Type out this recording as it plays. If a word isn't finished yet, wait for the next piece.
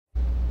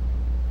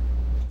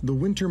The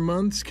winter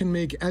months can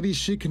make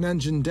Abhishek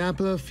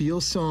Nanjandapa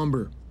feel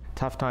somber.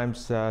 Tough times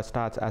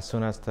starts as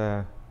soon as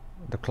the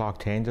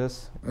clock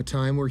changes. A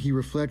time where he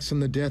reflects on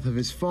the death of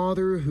his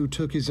father, who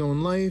took his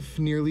own life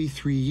nearly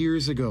 3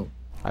 years ago.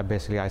 I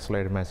basically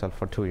isolated myself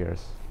for 2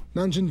 years.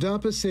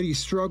 Nanjandapa said he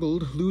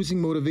struggled, losing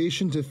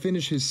motivation to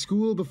finish his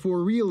school before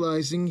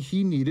realizing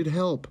he needed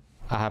help.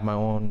 I have my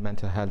own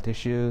mental health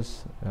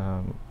issues.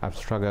 I've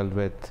struggled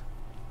with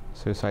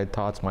suicide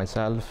thoughts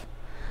myself.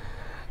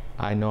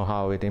 I know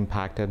how it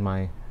impacted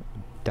my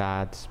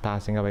dad's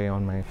passing away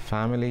on my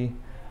family.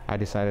 I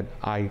decided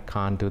I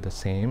can't do the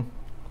same.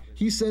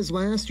 He says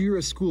last year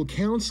a school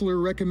counselor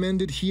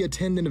recommended he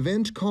attend an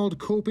event called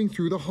Coping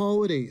Through the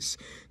Holidays.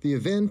 The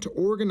event,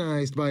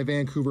 organized by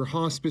Vancouver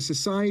Hospice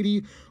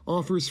Society,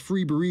 offers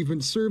free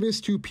bereavement service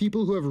to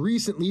people who have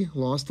recently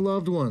lost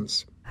loved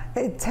ones.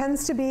 It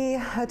tends to be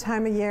a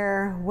time of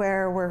year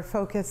where we're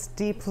focused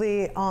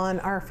deeply on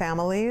our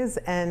families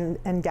and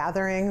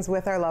gatherings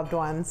with our loved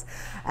ones.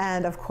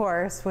 And of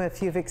course,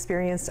 if you've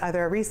experienced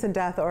either a recent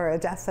death or a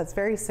death that's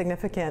very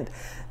significant,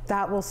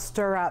 that will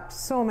stir up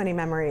so many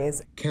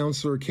memories.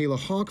 Councillor Kayla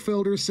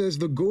Hochfelder says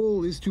the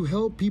goal is to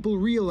help people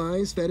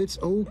realize that it's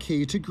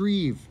okay to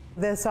grieve.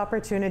 This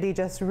opportunity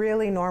just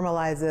really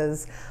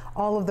normalizes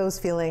all of those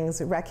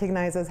feelings,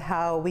 recognizes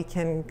how we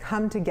can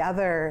come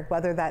together,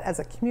 whether that as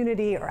a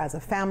community or as a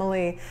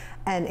family,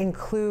 and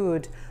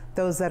include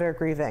those that are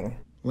grieving.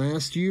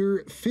 Last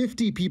year,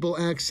 50 people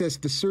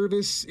accessed the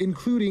service,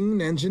 including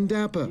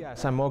Nanjandapa.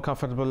 Yes, I'm more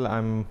comfortable.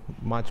 I'm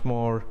much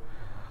more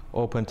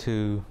open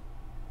to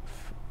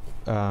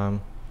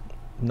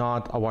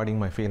not avoiding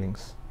my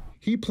feelings.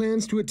 He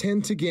plans to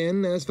attend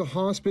again as the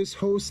hospice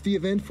hosts the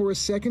event for a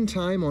second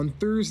time on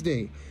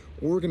Thursday.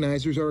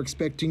 Organizers are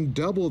expecting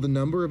double the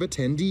number of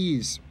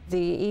attendees. The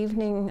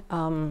evening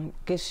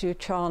gives you a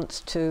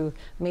chance to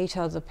meet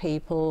other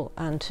people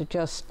and to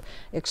just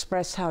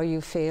express how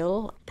you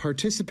feel.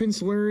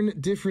 Participants learn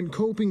different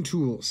coping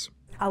tools.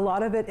 A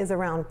lot of it is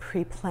around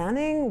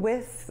pre-planning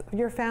with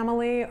your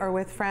family or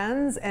with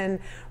friends and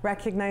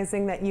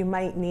recognizing that you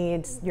might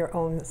need your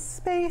own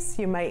space,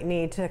 you might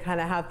need to kind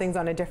of have things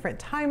on a different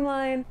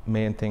timeline.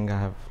 Main thing I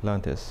have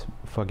learned is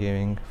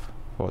forgiving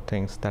for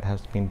things that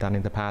has been done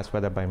in the past,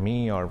 whether by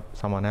me or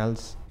someone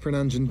else. For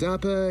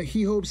Nanjandapa,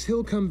 he hopes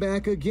he'll come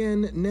back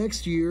again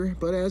next year,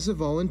 but as a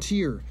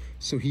volunteer,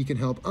 so he can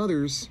help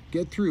others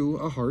get through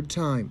a hard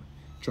time.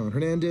 John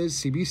Hernandez,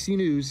 CBC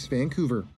News, Vancouver.